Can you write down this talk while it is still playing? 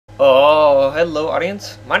Oh, hello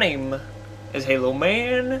audience. My name is Halo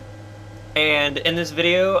Man, and in this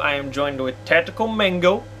video I am joined with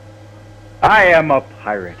TacticalMango. I am a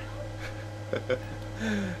pirate.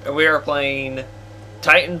 And we are playing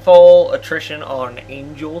Titanfall Attrition on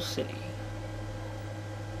Angel City.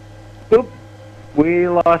 Oop. We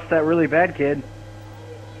lost that really bad kid.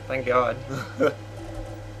 Thank God.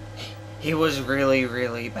 He was really,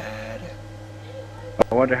 really bad.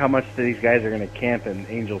 I wonder how much these guys are going to camp in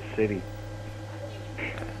Angel City.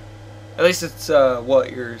 At least it's,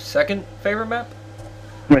 what, your second favorite map?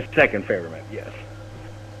 My second favorite map, yes.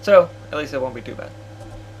 So, at least it won't be too bad.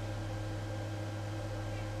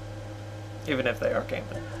 Even if they are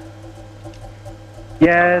camping.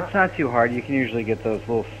 Yeah, it's not too hard. You can usually get those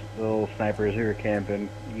little snipers who are camping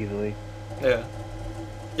easily. Yeah.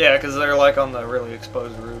 Yeah, because they're like on the really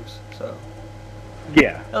exposed roofs, so.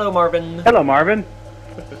 Yeah. Hello, Marvin. Hello, Marvin.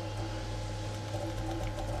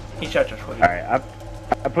 He shot just for you. Alright,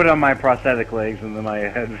 I put on my prosthetic legs and then my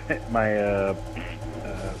head, my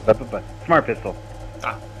smart pistol.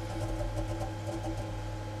 Ah.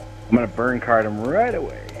 I'm gonna burn card him right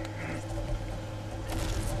away.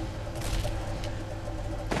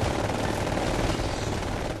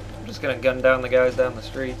 I'm just gonna gun down the guys down the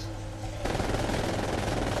streets.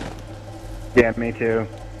 Yeah, me too.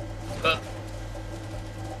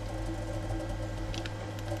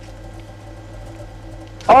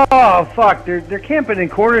 Oh fuck! They're camping in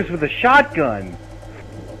corners with a shotgun.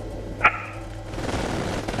 I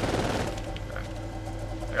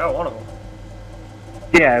got one of them.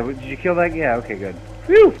 Yeah, did you kill that? Yeah, okay, good.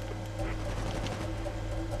 Phew!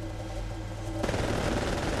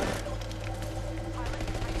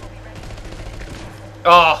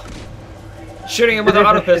 Oh! Shooting him with an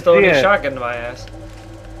auto pistol and he shotgunned my ass.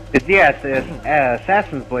 It's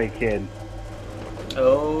Assassin's Blade kid.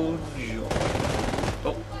 Oh, joy.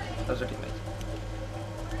 Oh, those are teammates.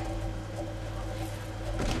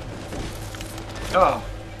 Oh.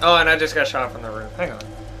 Oh, and I just got shot from the roof. Hang on.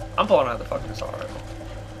 I'm pulling out the fucking assault rifle.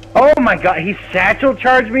 Oh my god, he satchel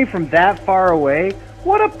charged me from that far away?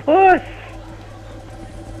 What a puss!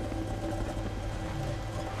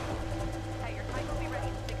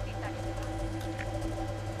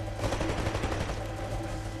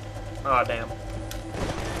 Oh, damn.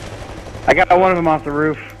 I got one of them off the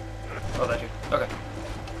roof. Oh, that's you. Okay.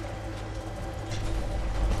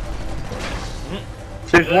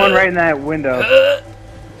 There's one right in that window.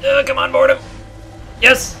 Come on, board him.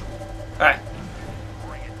 Yes! Alright.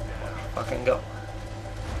 Fucking go.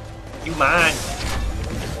 You mine.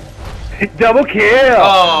 Double kill!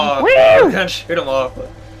 Oh, woo! I was gonna shoot him off,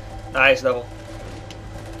 but nice double.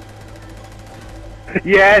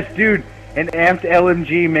 Yes, dude. An amped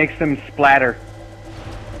LMG makes them splatter.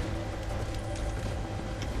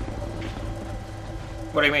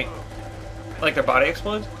 What do you mean? Like their body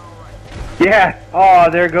explodes? Yeah. Oh,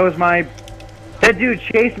 there goes my... That dude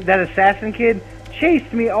chased... That assassin kid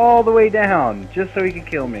chased me all the way down just so he could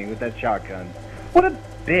kill me with that shotgun. What a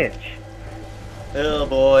bitch. Oh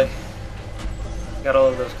boy. Got all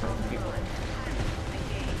of those people.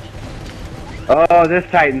 Oh, this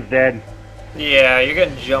Titan's dead. Yeah, you're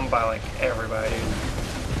getting jumped by like everybody, dude.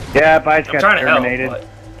 Yep, I just I'm got trying terminated. to help,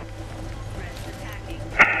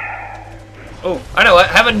 but... Oh, I know what.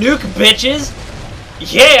 Have a nuke, bitches!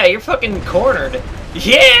 Yeah, you're fucking cornered.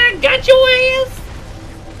 Yeah, got your ass!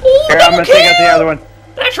 Ooh, Here, I'm gonna take out the other one.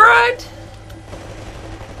 That's right!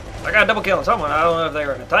 I got a double kill on someone. I don't know if they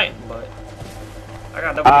were in a Titan, but... I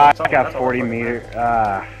got a double kill on someone. I got 40 meter.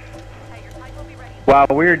 Wow,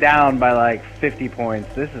 we're down by like 50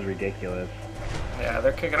 points. This is ridiculous. Yeah,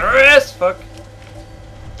 they're kicking our ass. Fuck.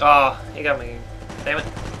 Oh, he got me. Damn it.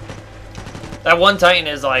 That one Titan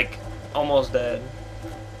is like almost dead.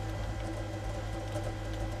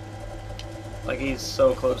 Like he's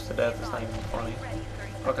so close to death, it's not even funny.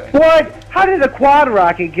 Okay. What? How did a quad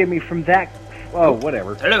rocket get me from that? Oh,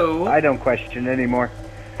 whatever. Hello. I don't question anymore.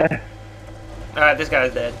 Alright, this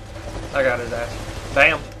guy's dead. I got his ass.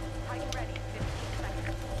 Bam.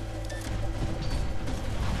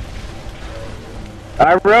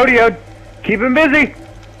 I rodeoed. Keep him busy.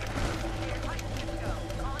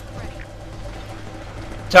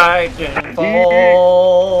 Titanfall.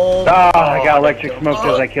 Oh, I got electric smoke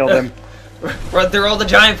as I killed him. Run through all the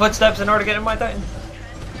giant footsteps in order to get in my Titan.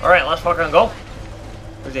 Alright, let's fucking go.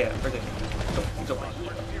 Where's he at? Where's he at? Oh, he's over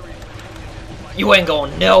there. You ain't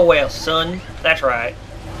going nowhere, son. That's right.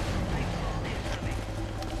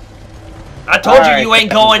 I told you ain't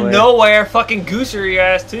going nowhere. Fucking gooser your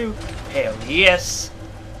ass too. Hell yes.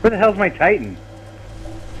 Where the hell's my Titan?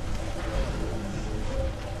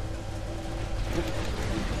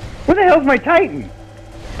 Where the hell's my Titan?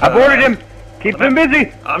 I boarded him. Keep him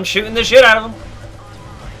busy. I'm shooting the shit out of him.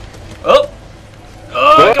 Oh.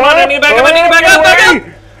 Oh, come on, I need to back up, I need to back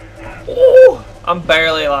up, Ooh, I'm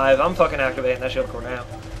barely alive. I'm fucking activating that shield core now.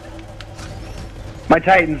 My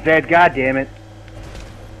Titan's dead, god damn it.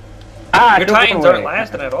 Ah, your Titans aren't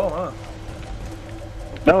lasting at all, huh?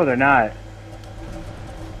 No, they're not.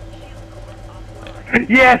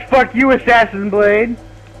 Yes, fuck you, Assassin Blade.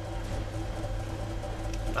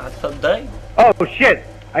 Not today. Oh shit!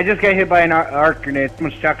 I just got hit by an arc grenade.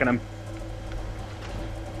 Someone's chucking him.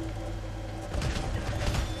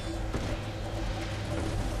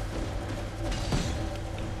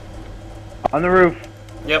 On the roof.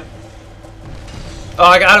 Yep. Oh,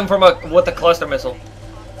 I got him from with the cluster missile.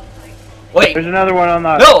 Wait. There's another one on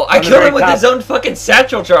the. No, I killed him with his own fucking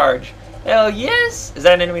satchel charge. Hell yes. Is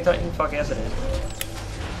that an enemy Titan? Fuck yes, it is.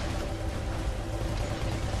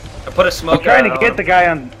 I put a smoke. I'm trying to get the guy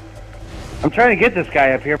on. I'm trying to get this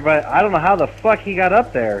guy up here, but I don't know how the fuck he got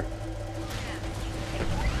up there.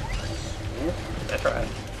 That's right.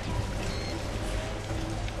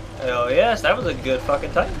 Hell yes, that was a good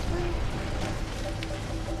fucking Titan.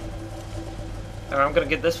 Alright, I'm gonna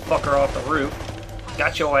get this fucker off the roof.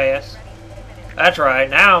 Got your ass. That's right.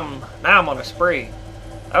 Now I'm on a spree.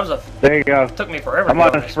 That was a. There you go. Took me forever. I'm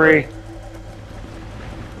on a spree.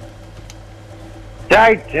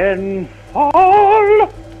 Titanfall.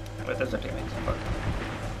 Wait, there's our teammates. Fuck.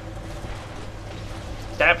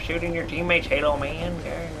 Stop shooting your teammates, Halo man.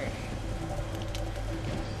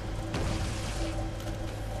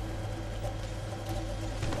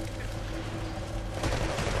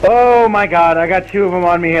 Oh my god, I got two of them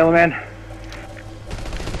on me, Halo man.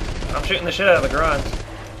 I'm shooting the shit out of the grunts.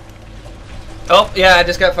 Oh, yeah, I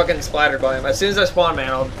just got fucking splattered by him. As soon as I spawn, man,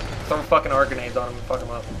 I'll throw fucking arc grenades on him and fuck him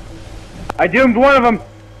up. I doomed one of them.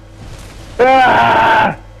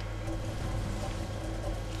 Ah!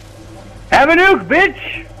 Have a nuke,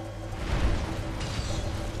 bitch!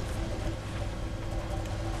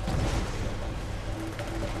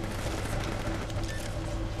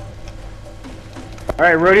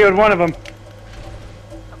 Alright, rodeoed one of them.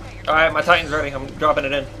 Alright, my Titan's ready. I'm dropping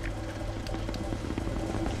it in.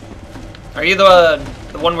 Are you the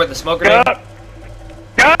one with the smoke grenade?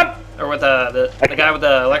 Or with the guy with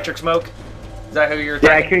the electric smoke? Is that who you're attacking?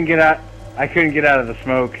 Yeah, I couldn't get out. I couldn't get out of the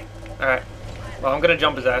smoke. Alright. Well, I'm gonna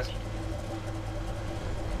jump his ass.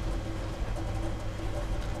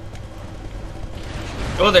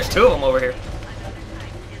 Oh, there's two of them over here.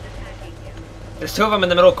 There's two of them in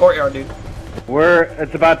the middle courtyard, dude. We're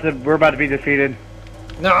about to be defeated.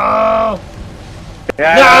 No!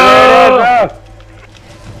 Yeah, no!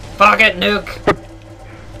 Fuck it, nuke.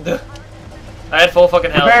 I had full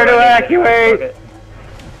fucking health. Prepare to evacuate.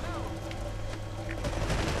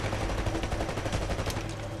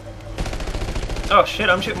 Oh shit,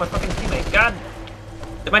 I'm shooting my fucking teammate. God.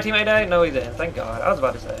 Did my teammate die? No, he didn't. Thank God. I was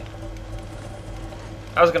about to say.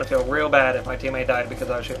 I was gonna feel real bad if my teammate died because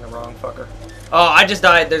I was shooting the wrong fucker. Oh, I just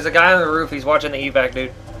died. There's a guy on the roof. He's watching the evac,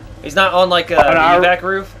 dude. He's not on like the evac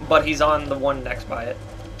roof, but he's on the one next by it.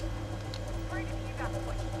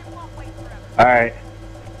 Alright.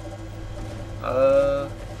 Oh,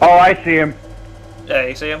 I see him. Yeah,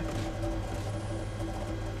 you see him?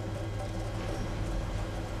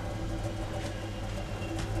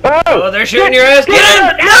 Oh, they're shooting your ass.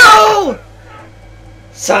 Get in! No!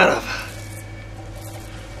 Son of a...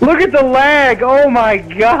 Look at the lag! Oh my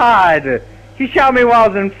god! He shot me while I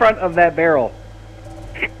was in front of that barrel.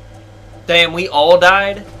 Damn, we all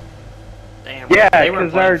died? Damn, yeah, they were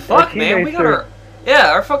because fuck, man, we got our...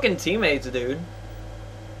 Yeah, our fucking teammates, dude.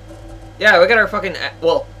 Yeah, we got our fucking...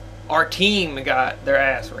 Well, our team got their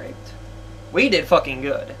ass raped. We did fucking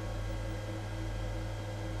good.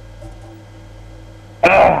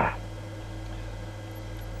 Ugh.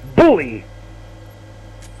 Bully!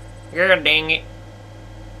 You're dang it.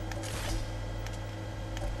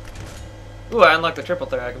 Ooh, I unlocked the triple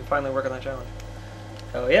threat. I can finally work on that challenge.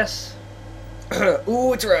 Oh, yes.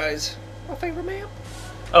 Ooh, it's Rise. My favorite map.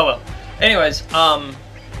 Oh, well. Anyways,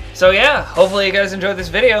 so yeah, hopefully you guys enjoyed this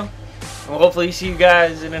video. And we'll hopefully see you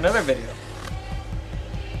guys in another video.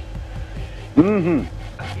 You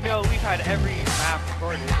know, we've had every map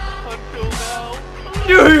recorded until now.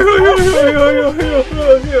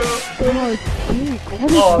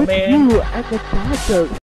 Oh, man.